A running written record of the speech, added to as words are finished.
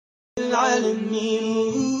العالمين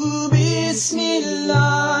بسم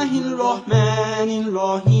الله الرحمن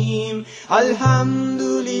الرحيم الحمد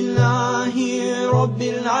لله رب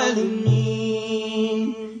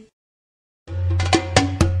العالمين.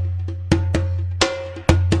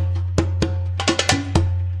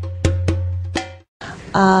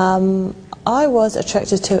 I was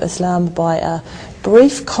attracted to Islam by a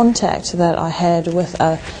brief contact that I had with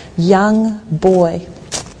a young boy.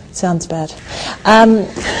 Sounds bad.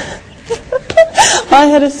 I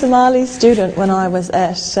had a Somali student when I was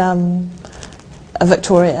at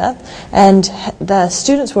Victoria, and the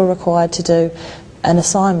students were required to do an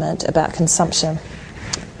assignment about consumption,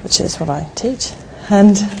 which is what I teach.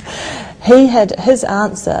 And his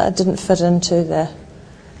answer didn't fit into the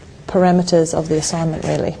parameters of the assignment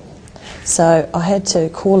really. So I had to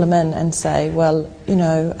call him in and say, well, you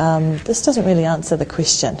know, this doesn't really answer the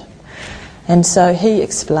question. And so he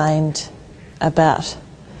explained about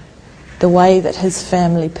the way that his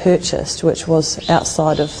family purchased, which was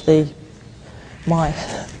outside of my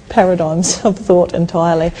paradigms of thought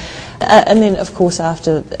entirely. And then, of course,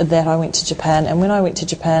 after that I went to Japan. And when I went to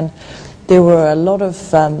Japan, there were a lot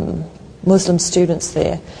of Muslim students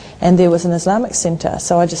there, and there was an Islamic centre,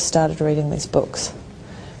 so I just started reading these books.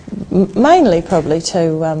 Mainly probably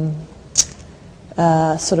to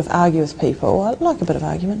sort of argue with people. I like a bit of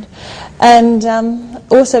argument. And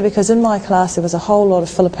also because in my class there was a whole lot of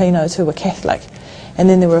Filipinos who were Catholic, and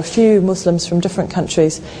then there were a few Muslims from different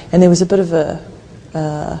countries, and there was a bit of a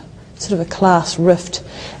sort of a class rift.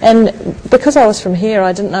 And because I was from here,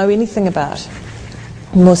 I didn't know anything about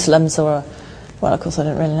Muslims or, well, of course I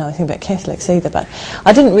didn't really know anything about Catholics either, but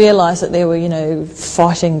I didn't realise that there were, you know,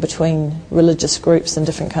 fighting between religious groups in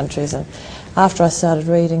different countries. And after I started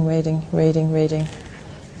reading, then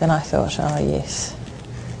I thought, oh yes,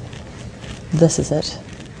 this is it.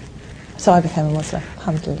 So I became a Muslim,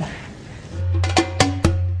 alhamdulillah.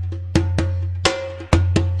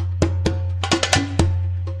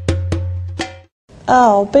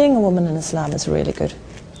 Oh, being a woman in Islam is really good.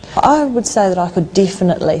 I would say that I could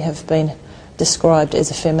definitely have been described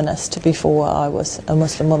as a feminist before I was a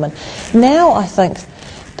Muslim woman. Now I think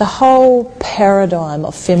the whole paradigm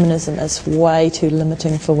of feminism is way too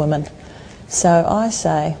limiting for women. So I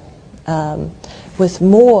say, with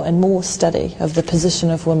more and more study of the position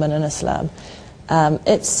of women in Islam,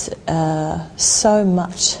 it's so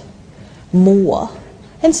much more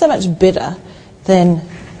and so much better than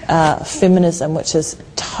feminism, which is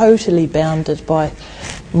totally bounded by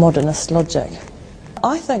modernist logic.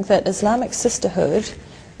 I think that Islamic sisterhood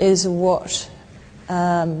is what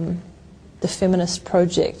the feminist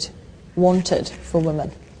project wanted for women.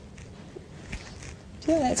 Do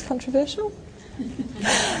you think that's controversial?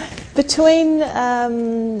 Between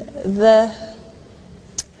the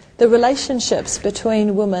relationships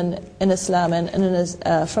between women in Islam and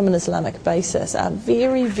from an Islamic basis are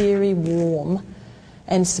very, very warm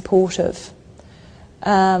and supportive.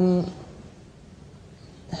 And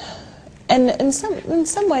in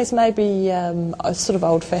some ways maybe sort of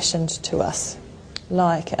old-fashioned to us.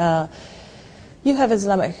 Like you have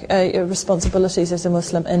Islamic responsibilities as a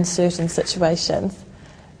Muslim in certain situations,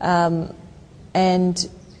 and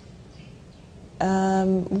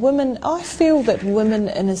women, I feel that women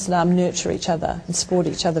in Islam nurture each other and support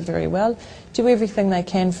each other very well, do everything they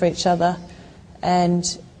can for each other,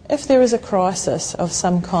 and if there is a crisis of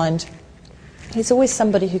some kind, there's always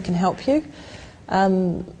somebody who can help you.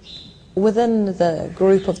 Within the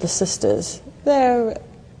group of the sisters, there,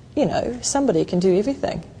 you know, somebody can do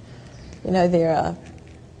everything. You know, there are,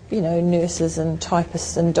 you know, nurses and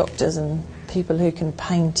typists and doctors and people who can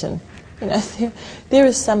paint, and you know, there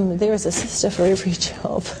is a sister for every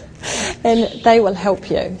job, and they will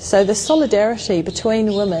help you. So the solidarity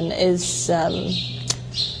between women is,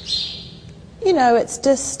 you know, it's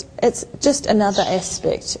just another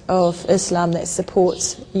aspect of Islam that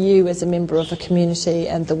supports you as a member of a community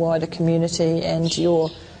and the wider community and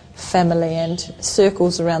your family and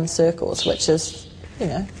circles around circles, which is, you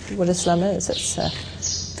know, what Islam is. It's a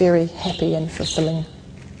very happy and fulfilling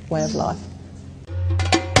way of life.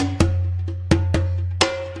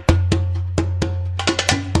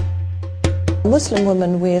 Muslim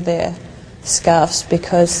women wear their scarves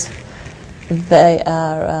because they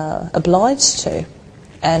are obliged to,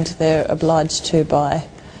 and they're obliged to by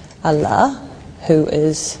Allah, who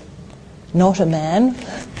is not a man,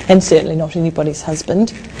 and certainly not anybody's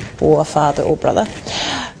husband, or father or brother.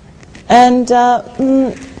 And I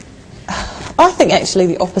think actually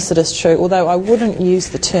the opposite is true, although I wouldn't use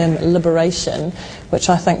the term liberation, which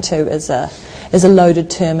I think too is a loaded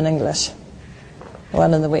term in English.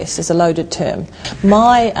 well, in the West, is a loaded term.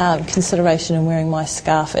 My consideration in wearing my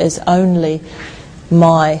scarf is only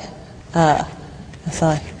my, as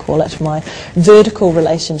I call it, my vertical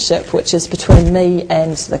relationship, which is between me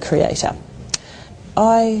and the Creator.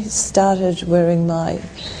 I started wearing my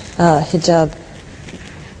hijab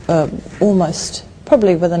almost,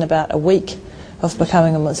 probably within about a week of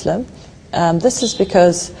becoming a Muslim. This is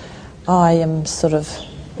because I am sort of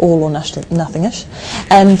all or nothingish,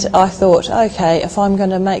 and I thought, okay, if I'm going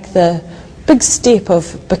to make the big step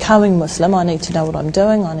of becoming Muslim, I need to know what I'm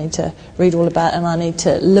doing, I need to read all about it, and I need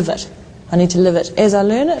to live it. I need to live it. As I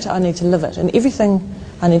learn it, I need to live it, and everything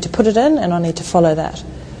I need to put it in, and I need to follow that.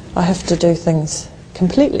 I have to do things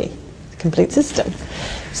completely, complete system.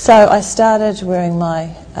 So I started wearing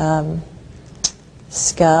my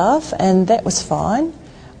scarf, and that was fine.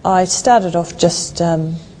 I started off just,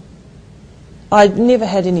 I never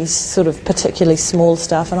had any sort of particularly small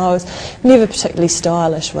stuff, and I was never particularly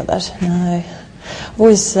stylish with it, no.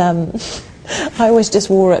 I always just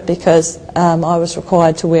wore it because I was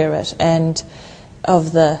required to wear it, and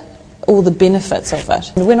of all the benefits of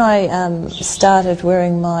it. When I started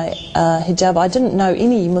wearing my hijab, I didn't know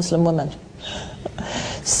any Muslim women.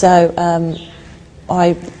 So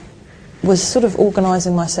I was sort of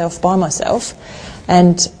organising myself by myself,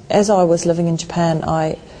 and as I was living in Japan,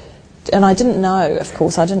 I didn't know, of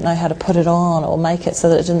course, I didn't know how to put it on or make it so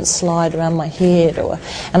that it didn't slide around my head,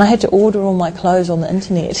 and I had to order all my clothes on the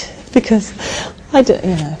internet because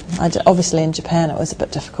obviously in Japan it was a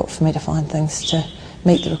bit difficult for me to find things to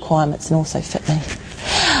meet the requirements and also fit me.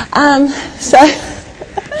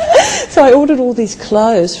 So I ordered all these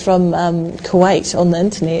clothes from Kuwait on the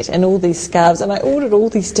internet, and all these scarves, and I ordered all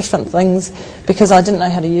these different things because I didn't know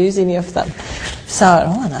how to use any of them. So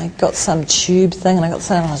and I got some tube thing, and I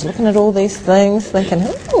was looking at all these things thinking,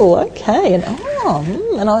 oh, okay, and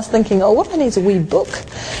and I was thinking, what I need is a wee book.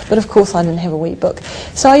 But of course I didn't have a wee book.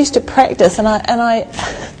 So I used to practice, and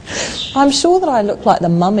I'm sure that I looked like the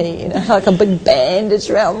mummy, like a big bandage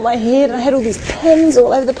around my head, and I had all these pins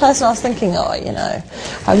all over the place, and I was thinking,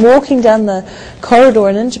 I'm walking down the corridor,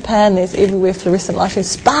 and in Japan there's everywhere fluorescent lighting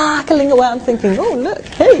sparkling away. I'm thinking, oh look,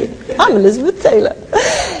 hey, I'm Elizabeth Taylor.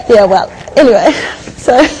 Yeah, well, anyway,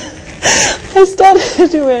 so I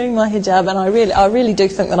started wearing my hijab, and I really do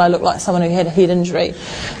think that I look like someone who had a head injury,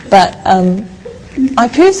 but I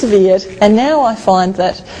persevered, and now I find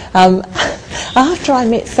that after I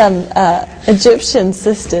met some Egyptian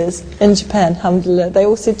sisters in Japan, alhamdulillah, they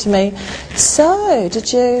all said to me, so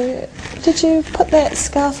did you put that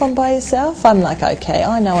scarf on by yourself? I'm like, okay,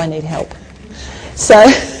 I know I need help. So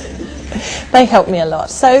they helped me a lot.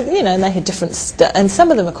 So, and they had different, and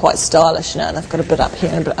some of them are quite stylish, and they've got a bit up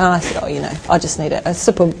here, and I said, I just need a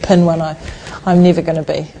simple pin one. I'm never going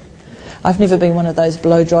to be. I've never been one of those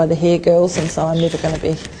blow dry the hair girls, and so I'm never going to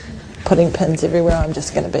be putting pins everywhere. I'm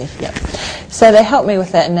just going to be, So they helped me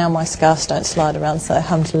with that, and now my scarves don't slide around, so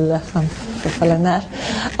alhamdulillah, I'm fulfilling that.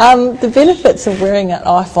 The benefits of wearing it,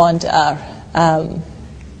 I find, are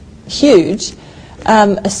huge,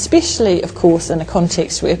 especially, of course, in a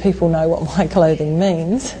context where people know what my clothing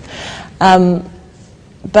means.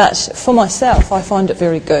 But for myself, I find it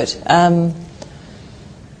very good.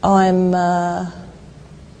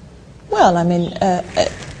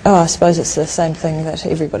 I suppose it's the same thing that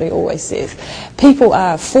everybody always says. People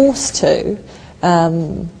are forced to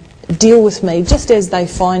deal with me just as they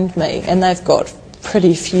find me, and they've got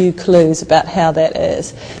pretty few clues about how that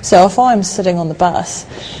is. So if I'm sitting on the bus,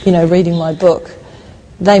 reading my book,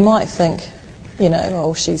 they might think,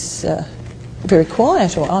 she's very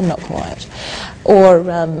quiet, or I'm not quiet. Or,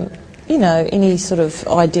 any sort of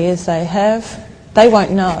ideas they have, they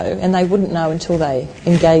won't know, and they wouldn't know until they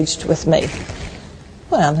engaged with me.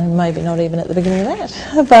 Well, and maybe not even at the beginning of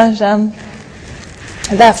that, but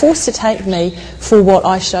they're forced to take me for what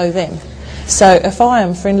I show them. So if I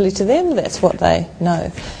am friendly to them, that's what they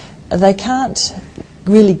know. They can't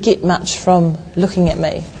really get much from looking at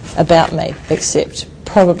me, about me, except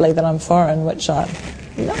probably that I'm foreign, which I'm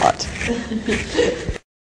not.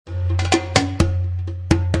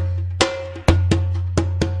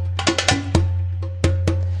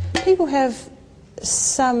 People have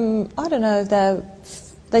some,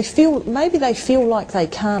 they feel like they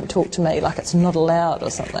can't talk to me, like it's not allowed or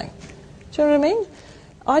something. Do you know what I mean?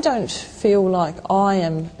 I don't feel like I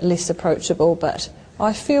am less approachable, but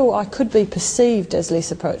I feel I could be perceived as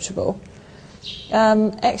less approachable.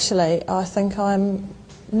 Actually, I think I'm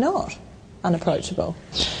not unapproachable.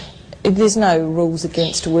 There's no rules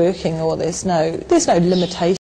against working, or there's no limitation.